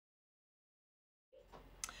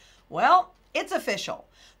Well, it's official.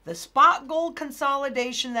 The spot gold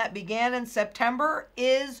consolidation that began in September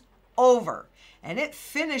is over, and it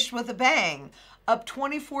finished with a bang, up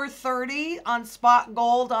 24.30 on spot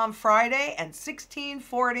gold on Friday and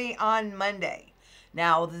 16.40 on Monday.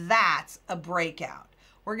 Now that's a breakout.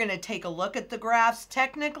 We're going to take a look at the graphs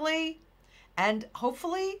technically, and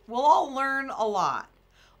hopefully we'll all learn a lot.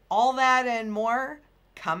 All that and more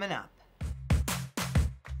coming up.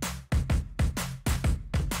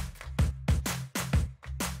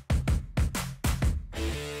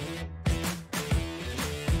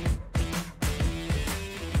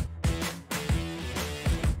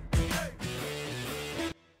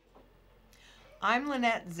 I'm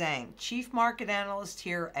Lynette Zhang, Chief Market Analyst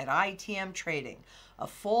here at ITM Trading, a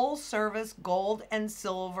full-service gold and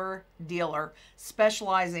silver dealer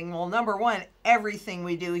specializing, well, number one, everything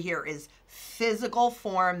we do here is physical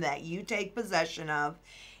form that you take possession of,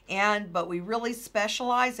 but we really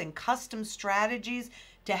specialize in custom strategies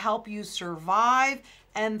to help you survive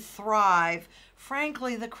and thrive,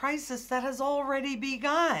 frankly, the crisis that has already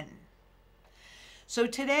begun. So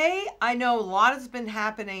today, I know a lot has been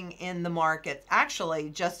happening in the market, actually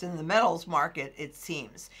just in the metals market, it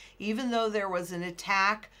seems. Even though there was an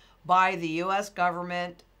attack by the US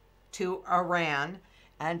government to Iran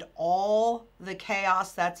and all the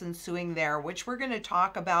chaos that's ensuing there, which we're going to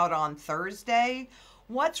talk about on Thursday,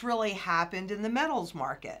 what's really happened in the metals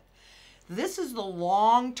market. This is the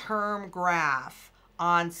long-term graph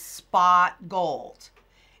on spot gold.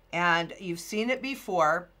 And you've seen it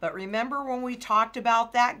before, but remember when we talked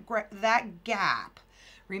about that gap,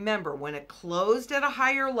 remember when it closed at a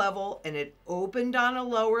higher level and it opened on a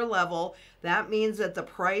lower level, that means that the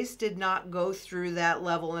price did not go through that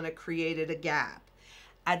level and it created a gap.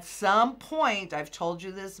 At some point, I've told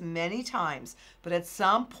you this many times, but at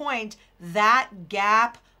some point that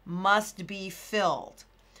gap must be filled.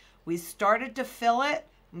 We started to fill it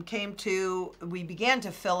and we began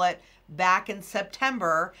to fill it back in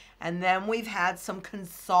September, and then we've had some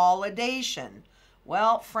consolidation.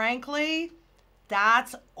 Well, frankly,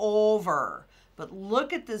 that's over. But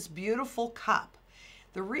look at this beautiful cup.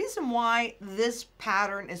 The reason why this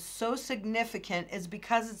pattern is so significant is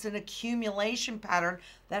because it's an accumulation pattern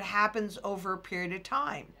that happens over a period of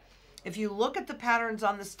time. If you look at the patterns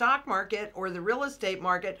on the stock market or the real estate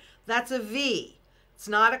market, that's a V. It's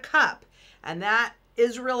not a cup. And that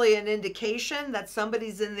is really an indication that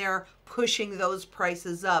somebody's in there pushing those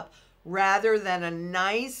prices up rather than a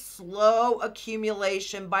nice slow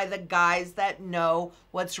accumulation by the guys that know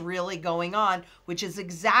what's really going on, which is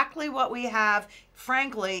exactly what we have,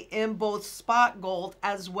 frankly, in both spot gold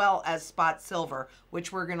as well as spot silver,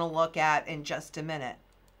 which we're going to look at in just a minute.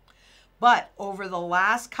 But over the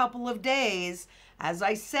last couple of days, as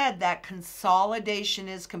I said, that consolidation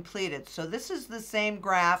is completed. So this is the same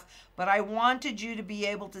graph, but I wanted you to be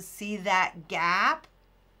able to see that gap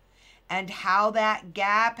and how that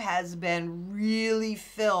gap has been really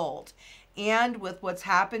filled. And with what's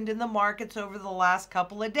happened in the markets over the last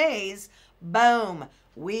couple of days, boom,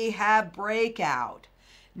 we have breakout.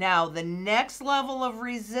 Now, the next level of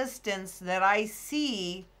resistance that I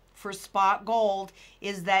see for spot gold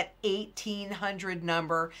is that 1800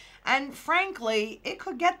 number, and frankly it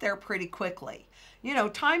could get there pretty quickly. You know,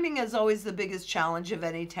 timing is always the biggest challenge of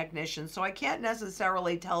any technician, so I can't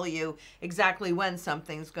necessarily tell you exactly when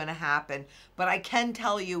something's going to happen, but I can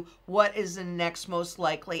tell you what is the next most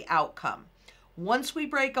likely outcome. Once we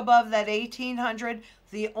break above that 1800,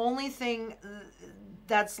 the only thing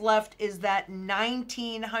that's left is that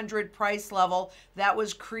 1900 price level that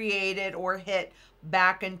was created or hit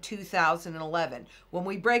back in 2011. When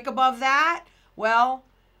we break above that, well,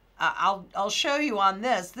 I'll show you on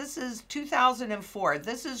this. This is 2004.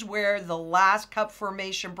 This is where the last cup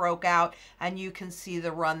formation broke out, and you can see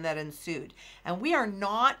the run that ensued. And we are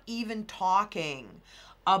not even talking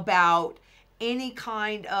about any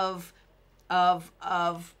kind of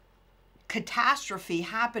catastrophe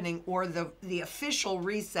happening or the official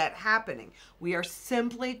reset happening. We are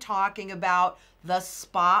simply talking about the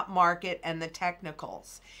spot market and the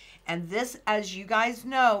technicals. And this, as you guys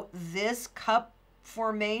know, this cup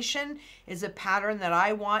formation is a pattern that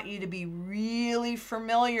I want you to be really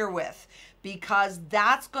familiar with, because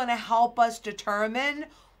that's going to help us determine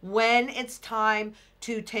when it's time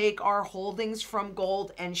to take our holdings from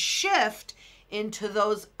gold and shift into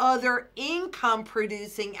those other income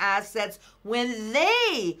producing assets when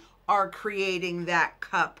they are creating that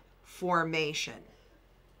cup formation.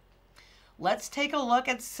 Let's take a look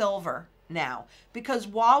at silver now, because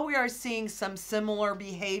while we are seeing some similar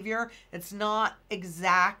behavior, it's not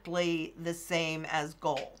exactly the same as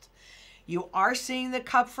gold. You are seeing the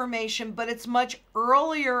cup formation, but it's much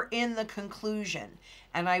earlier in the conclusion.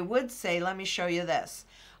 And I would say, let me show you this.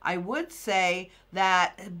 I would say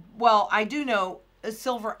that, well, I do know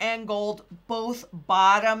silver and gold both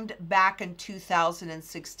bottomed back in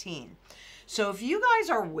 2016. So if you guys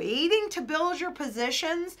are waiting to build your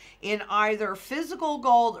positions in either physical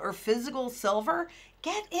gold or physical silver,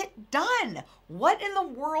 get it done. What in the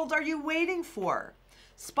world are you waiting for?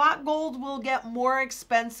 Spot gold will get more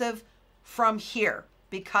expensive from here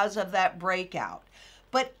because of that breakout.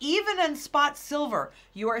 But even in spot silver,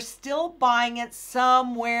 you are still buying it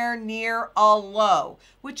somewhere near a low,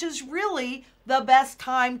 which is really the best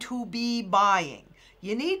time to be buying.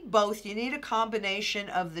 You need both. You need a combination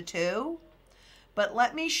of the two. But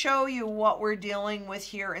let me show you what we're dealing with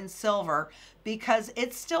here in silver, because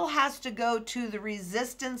it still has to go to the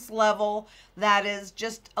resistance level that is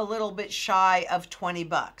just a little bit shy of 20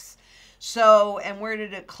 bucks. So, and where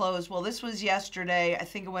did it close? Well, this was yesterday. I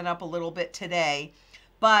think it went up a little bit today,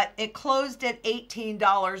 but it closed at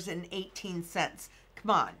 $18.18.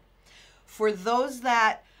 Come on. For those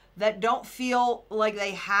that don't feel like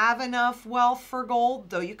they have enough wealth for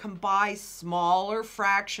gold, though, you can buy smaller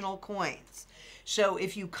fractional coins. So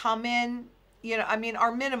if you come in, you know, I mean,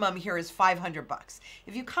 our minimum here is 500 bucks.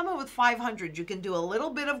 If you come in with 500, you can do a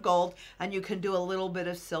little bit of gold and you can do a little bit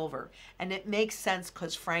of silver. And it makes sense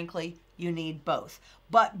because, frankly, you need both.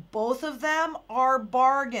 But both of them are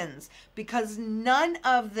bargains because none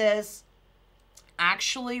of this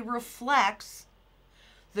actually reflects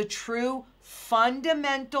the true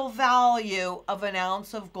fundamental value of an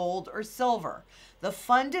ounce of gold or silver. The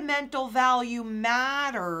fundamental value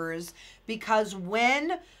matters because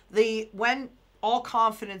when all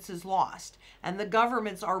confidence is lost and the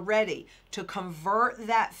governments are ready to convert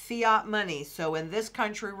that fiat money, so in this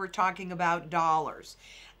country we're talking about dollars,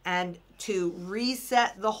 and to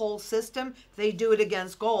reset the whole system, they do it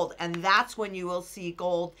against gold. And that's when you will see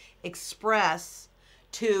gold express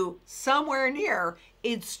to somewhere near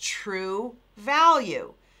its true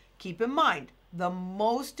value. Keep in mind, the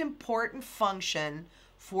most important function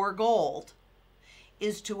for gold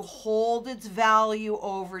is to hold its value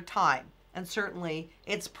over time. And certainly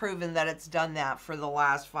it's proven that it's done that for the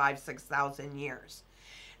last 5,000 to 6,000 years.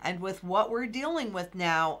 And with what we're dealing with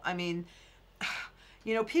now, I mean,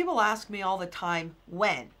 you know, people ask me all the time,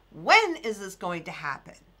 when is this going to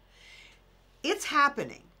happen? It's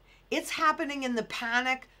happening. It's happening in the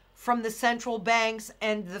panic from the central banks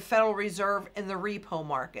and the Federal Reserve in the repo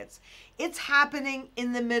markets. It's happening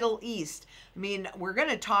in the Middle East. I mean, we're going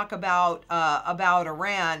to talk about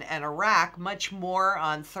Iran and Iraq much more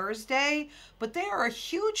on Thursday, but they are a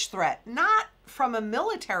huge threat, not from a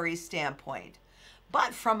military standpoint,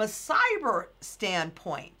 but from a cyber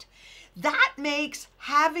standpoint. That makes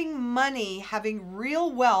having money, having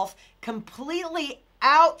real wealth, completely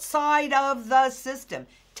outside of the system,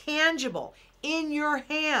 tangible, in your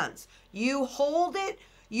hands. You hold it,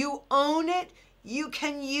 you own it, you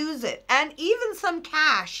can use it. And even some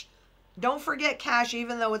cash. Don't forget cash,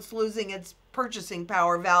 even though it's losing its purchasing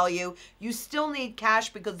power value, you still need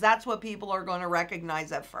cash because that's what people are going to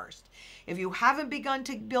recognize at first. If you haven't begun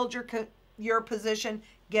to build your position,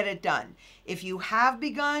 get it done. If you have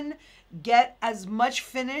begun, get as much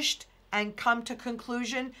finished and come to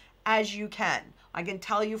conclusion as you can. I can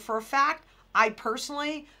tell you for a fact, I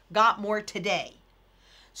personally got more today.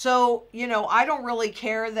 So, you know, I don't really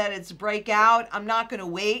care that it's breakout. I'm not going to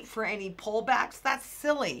wait for any pullbacks. That's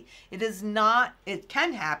silly. It is not, it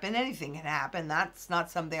can happen. Anything can happen. That's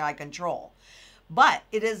not something I control. But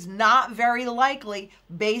it is not very likely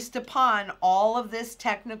based upon all of this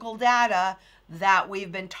technical data that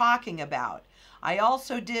we've been talking about. I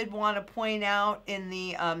also did want to point out in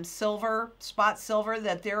the silver, spot silver,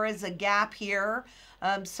 that there is a gap here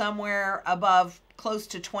somewhere above close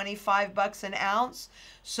to 25 bucks an ounce.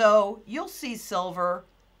 So you'll see silver,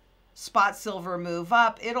 spot silver move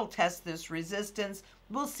up. It'll test this resistance.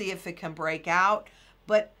 We'll see if it can break out.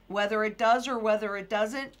 But whether it does or whether it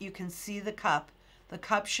doesn't, you can see the cup. The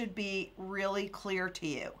cup should be really clear to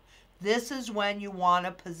you. This is when you want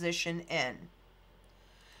to position in.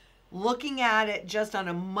 Looking at it just on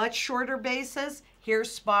a much shorter basis,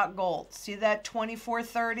 here's spot gold. See that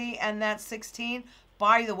 24.30 and that 16?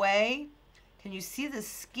 By the way, can you see the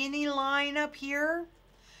skinny line up here?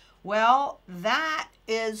 Well, that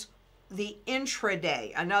is the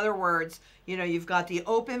intraday. In other words, you know, you've got the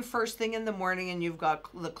open first thing in the morning and you've got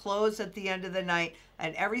the close at the end of the night,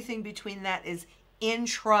 and everything between that is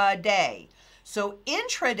intraday. So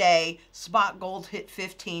intraday, spot gold hit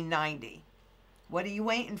 15.90. What are you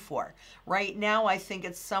waiting for? Right now, I think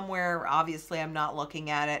it's somewhere, obviously I'm not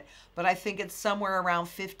looking at it, but I think it's somewhere around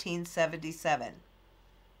 1577.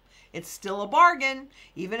 It's still a bargain,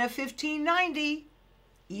 even at 1590,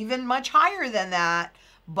 even much higher than that.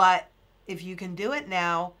 But if you can do it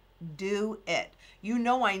now, do it. You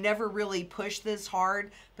know, I never really push this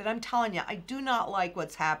hard, but I'm telling you, I do not like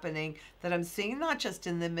what's happening that I'm seeing, not just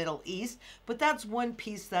in the Middle East, but that's one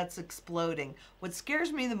piece that's exploding. What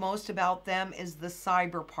scares me the most about them is the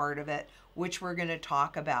cyber part of it, which we're going to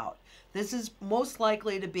talk about. This is most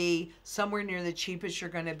likely to be somewhere near the cheapest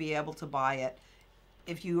you're going to be able to buy it.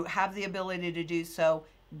 If you have the ability to do so,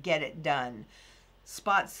 get it done.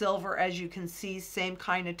 Spot silver, as you can see, same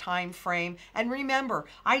kind of time frame. And remember,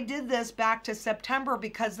 I did this back to September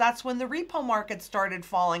because that's when the repo market started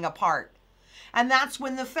falling apart. And that's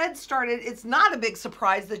when the Fed started. It's not a big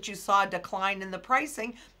surprise that you saw a decline in the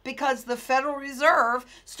pricing because the Federal Reserve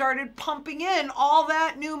started pumping in all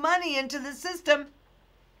that new money into the system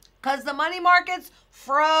because the money markets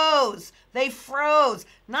froze. They froze.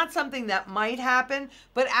 Not something that might happen,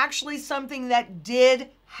 but actually something that did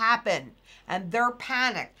happen. And they're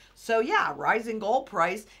panicked. So yeah, rising gold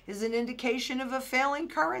price is an indication of a failing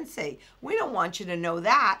currency. We don't want you to know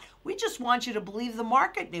that. We just want you to believe the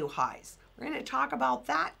market new highs. We're going to talk about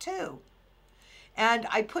that too. And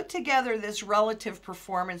I put together this relative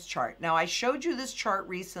performance chart. Now, I showed you this chart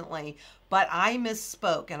recently, but I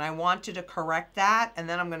misspoke and I wanted to correct that. And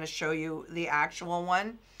then I'm going to show you the actual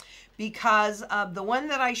one. Because the one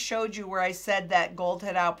that I showed you where I said that gold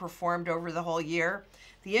had outperformed over the whole year,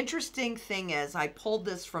 the interesting thing is I pulled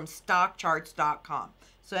this from stockcharts.com.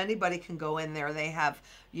 So anybody can go in there. They have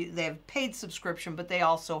paid subscription, but they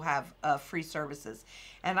also have free services.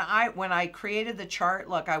 And when I created the chart,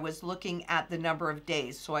 look, I was looking at the number of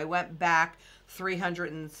days. So I went back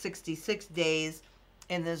 366 days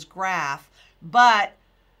in this graph. But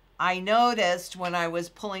I noticed when I was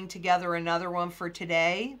pulling together another one for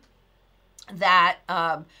today that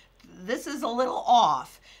this is a little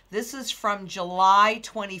off. This is from July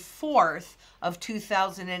 24th of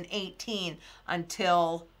 2018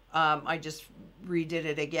 until I just redid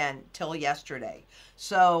it again till yesterday.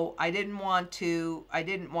 So I didn't want to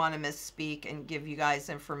misspeak and give you guys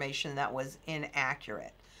information that was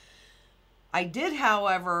inaccurate. I did,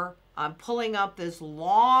 however, I'm pulling up this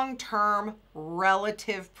long-term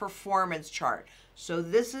relative performance chart. So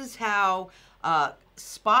this is how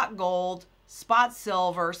spot gold, spot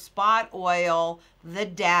silver, spot oil, the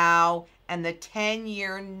Dow, and the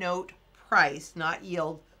 10-year note price, not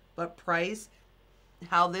yield, but price,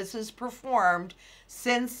 how this has performed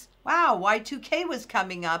since, wow, Y2K was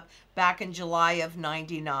coming up back in July of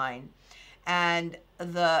 99. And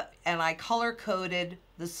I color-coded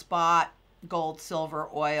the spot gold, silver,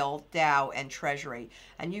 oil, Dow, and Treasury.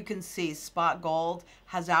 And you can see spot gold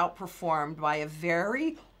has outperformed by a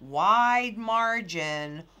very wide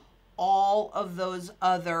margin all of those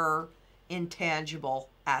other intangible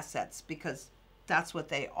assets because that's what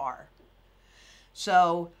they are.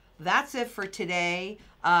 So that's it for today.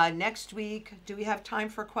 Next week, do we have time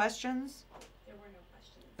for questions? There were no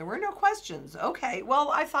questions. There were no questions. Okay, well,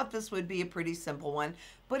 I thought this would be a pretty simple one.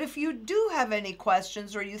 But if you do have any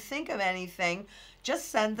questions or you think of anything, just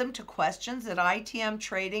send them to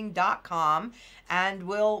questions@itmtrading.com, and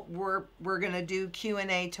we're going to do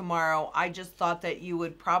Q&A tomorrow. I just thought that you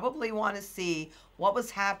would probably want to see what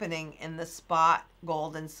was happening in the spot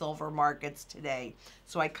gold and silver markets today.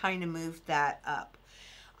 So I kind of moved that up.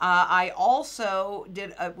 I also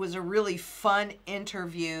was a really fun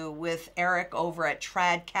interview with Eric over at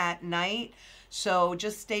Tradcat Night. So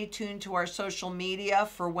just stay tuned to our social media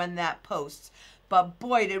for when that posts. But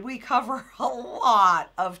boy, did we cover a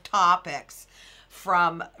lot of topics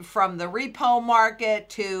from the repo market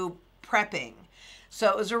to prepping. So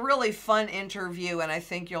it was a really fun interview, and I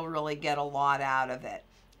think you'll really get a lot out of it.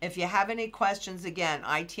 If you have any questions, again,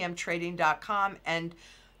 itmtrading.com, and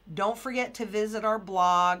don't forget to visit our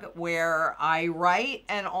blog where I write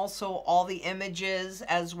and also all the images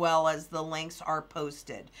as well as the links are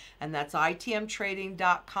posted. And that's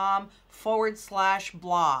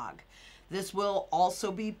itmtrading.com/blog. This will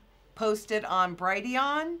also be posted on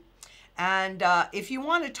Brighteon. And if you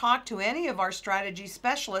want to talk to any of our strategy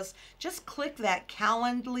specialists, just click that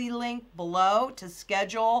Calendly link below to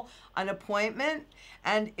schedule an appointment.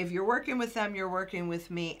 And if you're working with them, you're working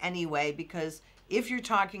with me anyway, because if you're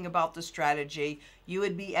talking about the strategy, you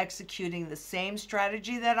would be executing the same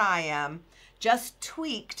strategy that I am, just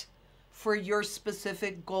tweaked for your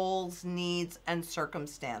specific goals, needs, and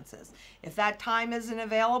circumstances. If that time isn't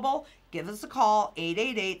available, give us a call,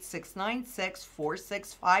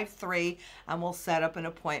 888-696-4653, and we'll set up an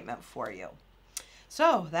appointment for you.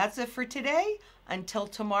 So that's it for today. Until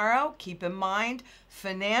tomorrow, keep in mind,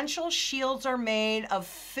 financial shields are made of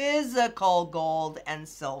physical gold and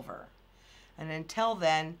silver. And until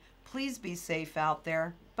then, please be safe out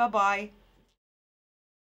there. Bye-bye.